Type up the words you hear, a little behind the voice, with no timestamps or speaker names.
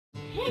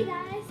Hey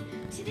guys,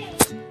 today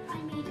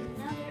I made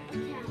another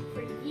account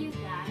for you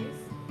guys.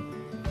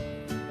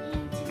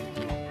 And today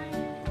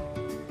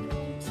I'm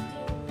going to do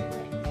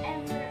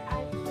whatever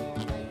I can,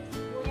 like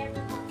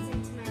whatever pops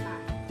into my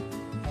mind.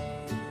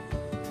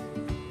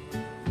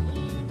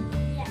 And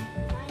yeah,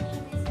 my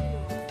name is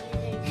Noah.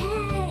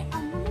 Hey,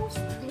 I'm the most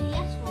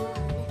prettiest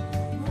one.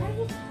 What are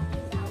you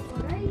talking about?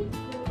 What are you doing?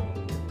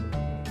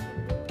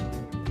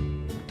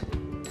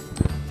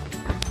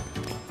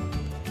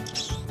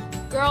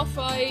 Girl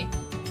fight.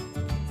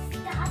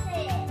 Stop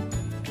it!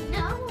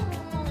 No!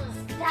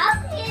 Stop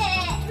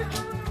it!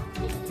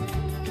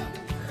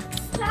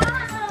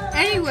 Stop!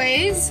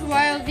 Anyways,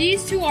 while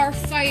these two are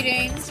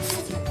fighting,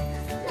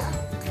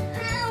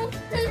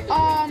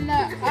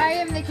 I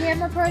am the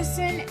camera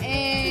person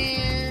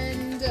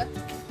and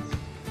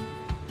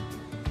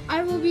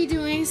I will be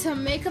doing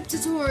some makeup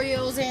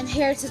tutorials and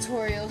hair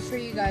tutorials for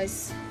you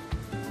guys.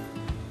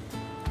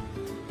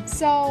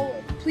 So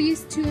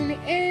please tune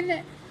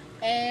in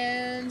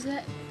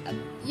and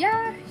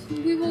yeah,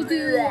 we will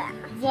do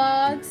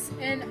vlogs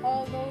and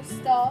all those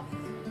stuff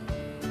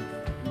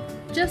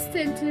just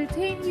to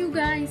entertain you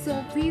guys.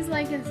 So please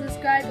like and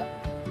subscribe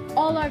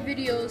all our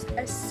videos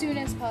as soon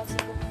as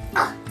possible.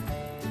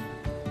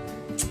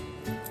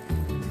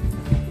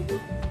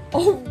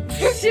 Oh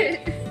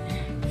shit!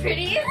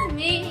 Pretty is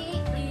me.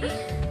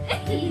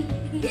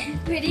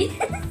 Pretty.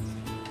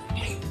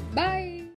 Bye.